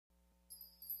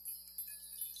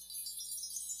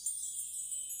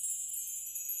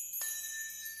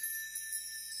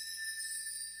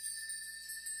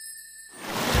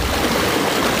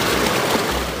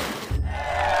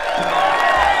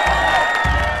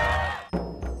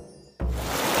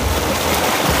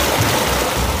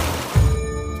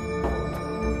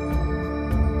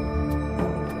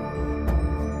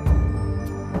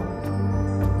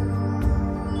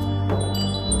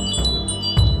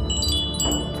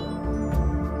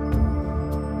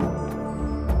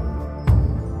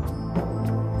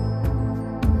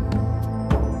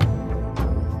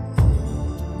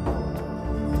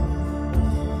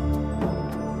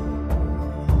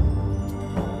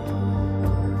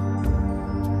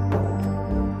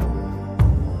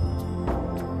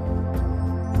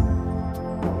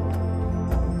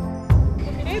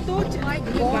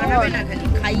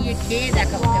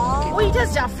ওইটা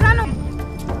জাফরানো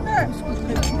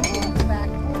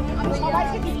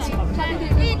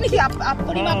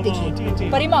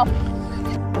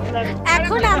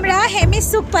এখন আমরা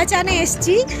হেমিসুক পাচানে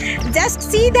এসেছি just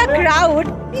see the crowd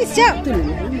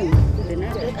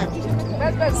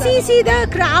see the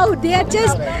crowd, they are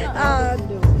just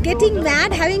getting mad,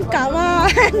 having kava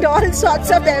and all sorts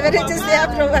of beverages they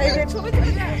are provided.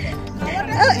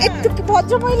 एक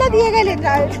भद्र महिला दिए गए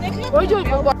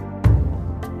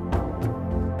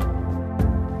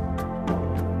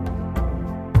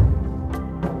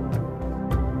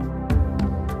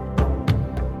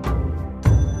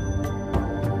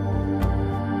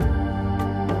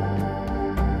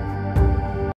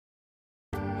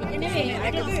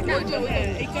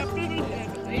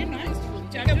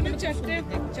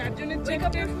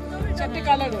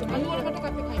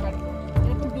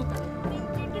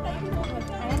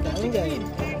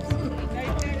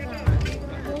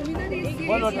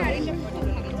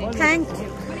Thank you.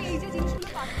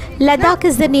 Ladakh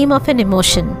is the name of an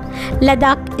emotion.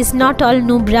 Ladakh is not all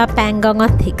Nubra, Pangong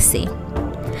or Thiksay.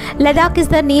 Ladakh is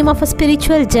the name of a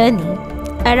spiritual journey.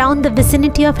 Around the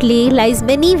vicinity of Leh lies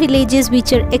many villages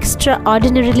which are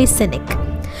extraordinarily scenic.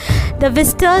 The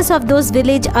visitors of those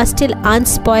villages are still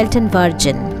unspoilt and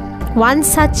virgin. One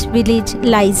such village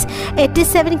lies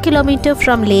 87 km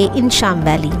from Leh in Sham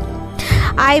Valley.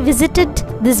 I visited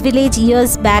this village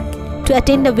years back to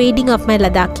attend a wedding of my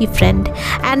Ladakhi friend,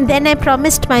 and then I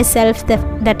promised myself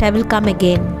that I will come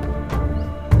again.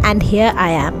 And here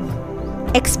I am,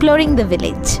 exploring the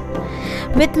village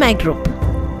with my group.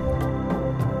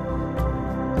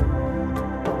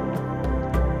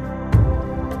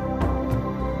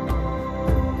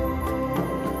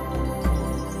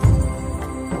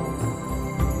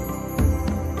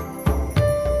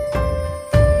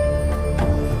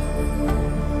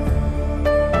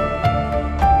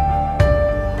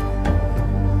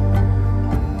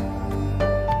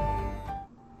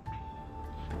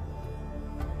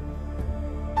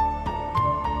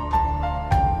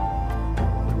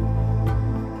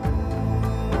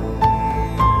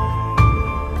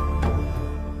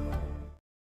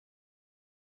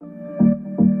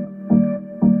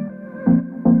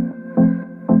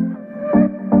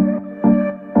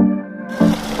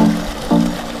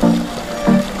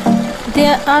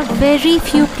 There are very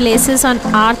few places on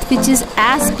earth which is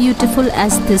as beautiful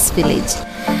as this village.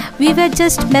 We were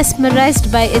just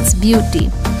mesmerized by its beauty.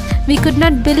 We could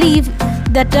not believe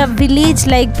that a village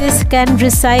like this can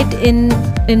reside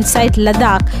inside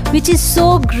Ladakh, which is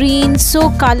so green, so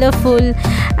colorful,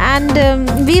 and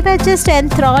we were just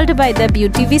enthralled by the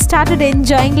beauty. We started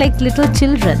enjoying like little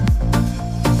children.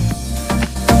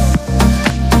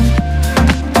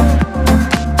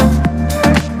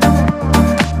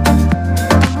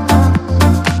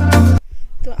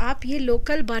 आप ये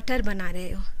local butter बना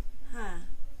रहे हो? हाँ।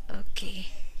 Okay.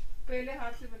 पहले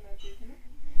हाथ से बनाते थे ना?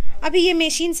 अभी ये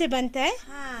मशीन से बनता है?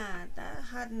 हाँ,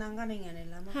 हाथ नंगा नहीं आने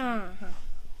लगा। हाँ हाँ।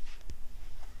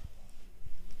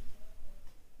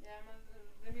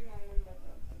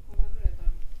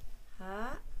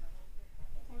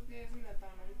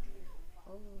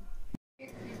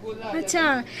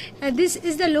 अच्छा, this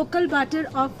is the local butter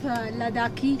of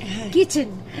Ladakhi kitchen.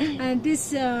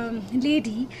 This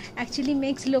lady actually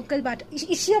makes local butter.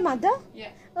 Is she your mother?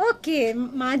 Yeah. Okay,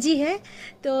 माँ जी है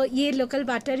तो ये local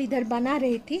butter इधर बना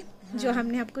रही थी जो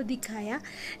हमने आपको दिखाया.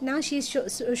 Now she is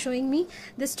showing me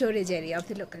the storage area of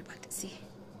the local butter. See.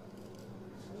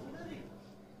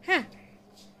 हाँ.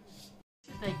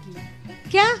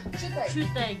 क्या?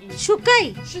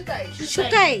 शुकाई.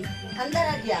 शुकाई. अंदर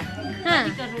आ गया. हाँ.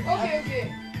 Okay.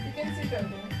 You can sit on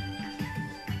there.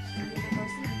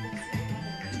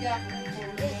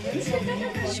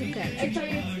 शुकाई.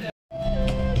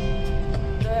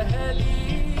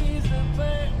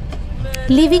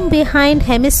 Leaving behind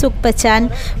Hemisuk Pachan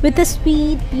with a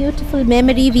sweet, beautiful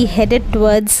memory, we headed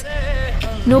towards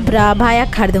Nubra via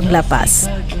Khardungla Pass.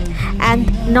 And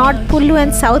North Pullu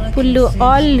and South Pullu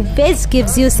always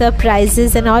gives you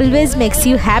surprises and always makes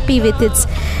you happy with its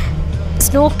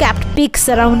snow-capped peaks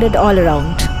surrounded all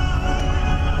around.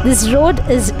 This road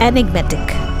is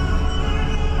enigmatic.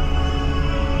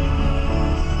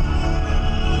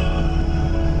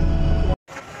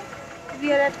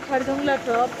 We are at Khardungla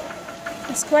top.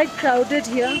 It's quite crowded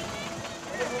here.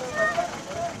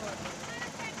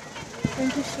 I'm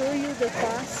going to show you the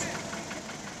pass.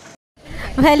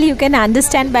 Well, you can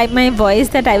understand by my voice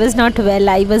that I was not well.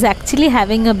 I was actually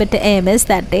having a bit of AMS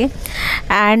that day.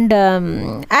 and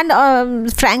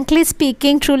frankly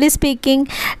speaking, truly speaking,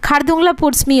 Khardungla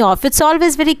puts me off. It's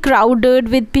always very crowded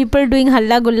with people doing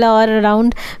halla gulla all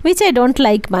around, which I don't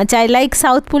like much. I like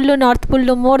South Pullu, North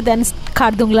Pullu more than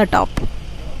Khardungla top.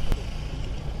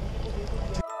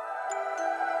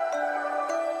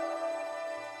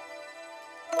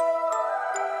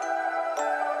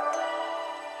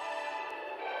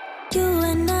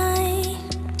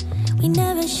 We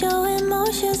never show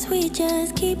emotions, we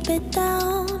just keep it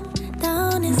down,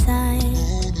 down inside.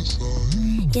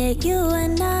 Yeah, you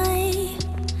and I,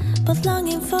 both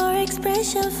longing for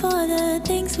expression for the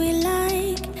things we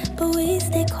like, but we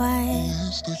stay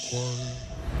quiet.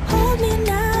 Hold me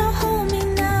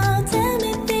now, tell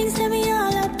me things, tell me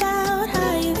all about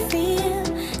how you feel.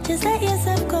 Just let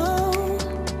yourself go.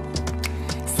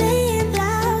 Say it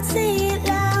loud,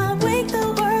 wake the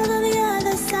world on the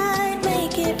other side,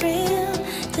 make it real.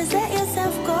 Just let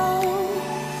yourself go,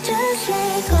 just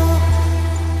let go.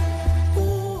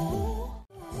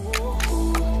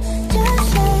 Just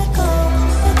let go,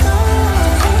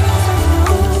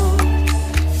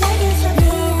 let yourself be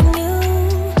in you.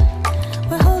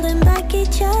 We're holding back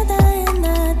each other in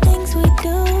the things we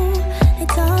do.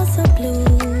 It's all so blue.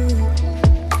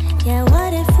 Yeah,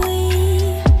 what if we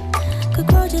could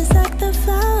grow just like the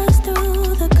flowers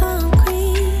through the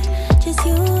concrete, just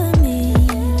you and me.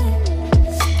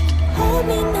 Hold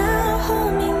me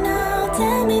now,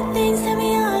 tell me things, tell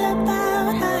me all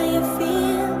about how you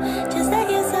feel. Just let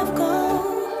yourself go.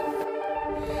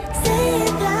 Say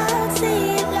it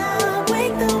loud,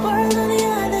 wake the world on the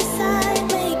other side,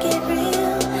 make it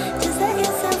real. Just let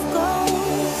yourself go,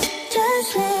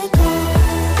 just let go.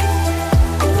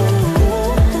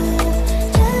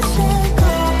 Just let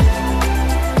go.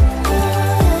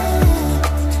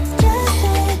 Just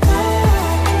let go.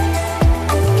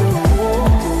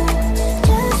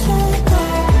 Just let go.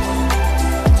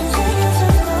 Just let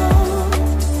yourself go.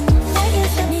 Let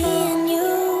yourself be in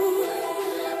you.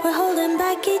 We're holding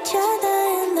back each other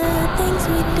in the things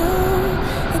we do.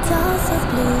 It's all so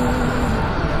blue.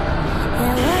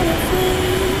 Yeah, what if we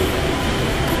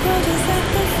could grow just like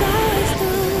the flowers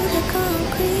through the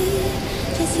concrete?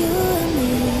 Just you and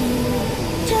me.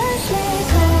 Just let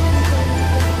go.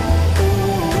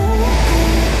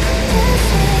 Just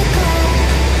let go.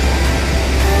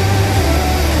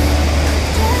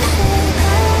 Just let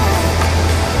go.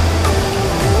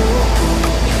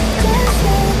 Just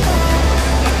let go.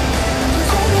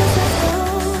 Just let yourself go.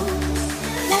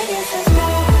 Let yourself go.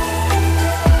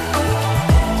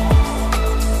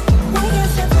 Let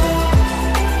yourself go.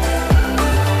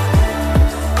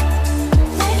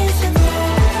 Let yourself go.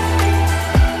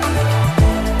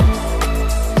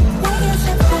 Let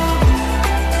yourself go.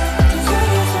 Just let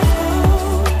yourself go.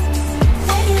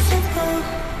 Let yourself go.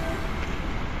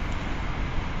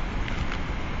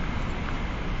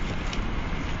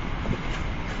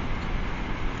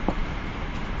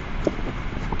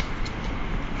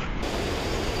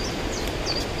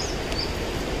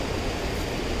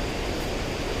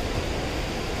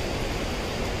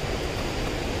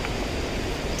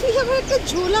 ঠিক আছে, একটা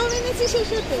ঝোলা এনেছি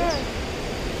শেষেতে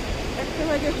একটা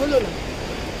ভাগে হলো না।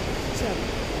 চলো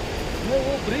वो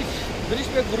ब्रिज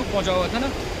पे ग्रुप पहुंचा हुआ था ना,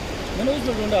 मैंने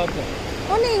उसमें ढूंढा आपको।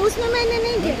 ओ नहीं, उसमें मैंने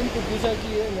नहीं मैंने किया। तुमको पूछा कि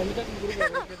ये नमिता का ग्रुप है।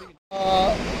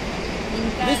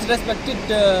 This respected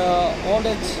old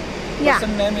age Yeah.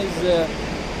 person name is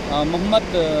Muhammad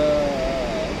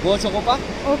Gochokopa.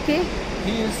 Okay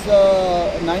He is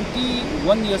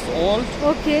 91 years old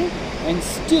okay and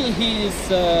still he is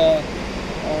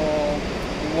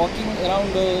walking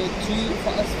around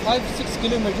 5-6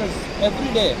 kilometers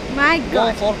every day. My Go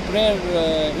God. for prayer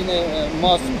in a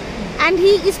mosque. And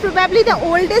he is probably the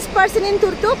oldest person in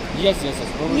Turtuk? Yes.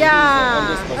 Probably he is the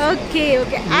oldest Yeah. person. Okay.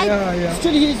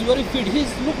 Still, he is very fit. He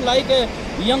look like a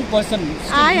young person.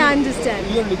 Still I understand.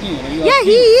 You are looking. You are Yeah,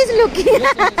 he fit. is looking.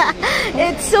 Yes.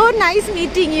 It's so nice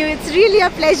meeting you. It's really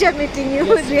a pleasure meeting you.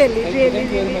 Yes, Really, thank really,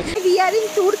 you very really. much. We are in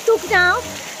Turtuk now.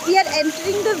 We are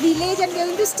entering the village and we are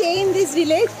going to stay in this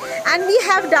village, and we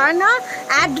have done a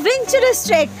adventurous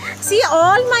trek. See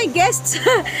all my guests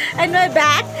and my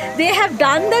back, they have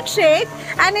done the trek,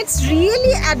 and it's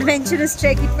really adventurous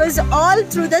trek. It was all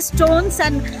through the stones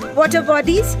and water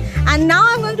bodies, and now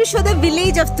I'm going to show the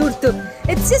village of Turtuk.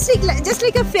 It's just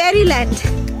like a fairyland.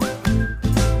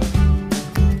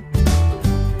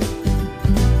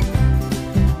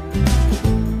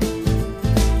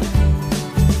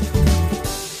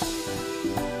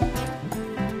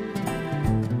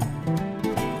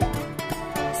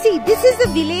 See, this is the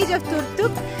village of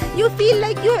Turtuk. You feel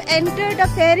like you have entered a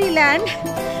fairyland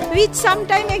which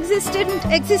sometime existed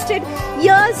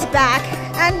years back,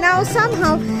 and now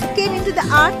somehow came into the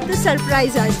art to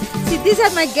surprise us. See, these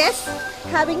are my guests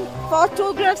having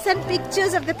photographs and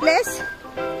pictures of the place.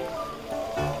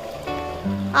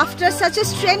 After such a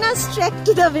strenuous trek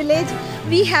to the village,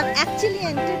 we have actually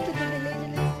entered to the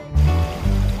village.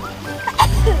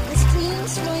 The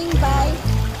streams flowing by,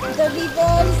 the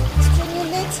rivers,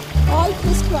 streamlets, all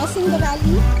crisscrossing the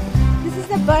valley. This is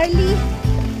the barley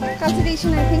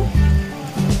cultivation, I think.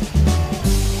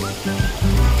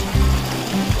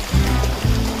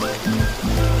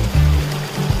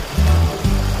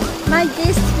 My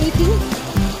guests waiting.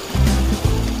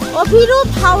 Abhirup,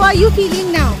 how are you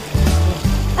feeling now?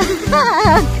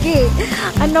 Okay.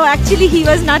 No, actually he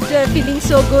was not feeling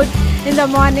so good in the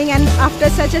morning, and after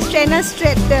such a strenuous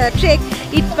trek,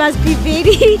 it must be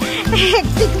very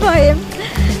hectic for him.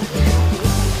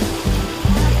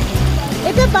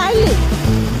 It's a barley.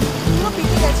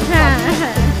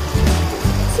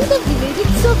 See the village,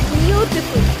 it's so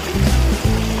beautiful.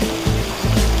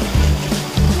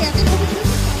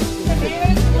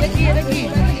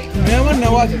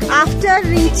 After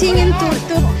reaching in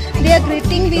Turtuk, they are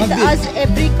greeting with us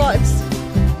apricots.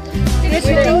 They are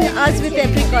greeting us with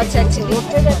apricots actually.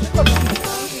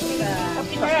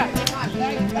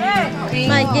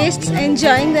 My guests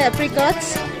enjoying the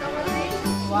apricots.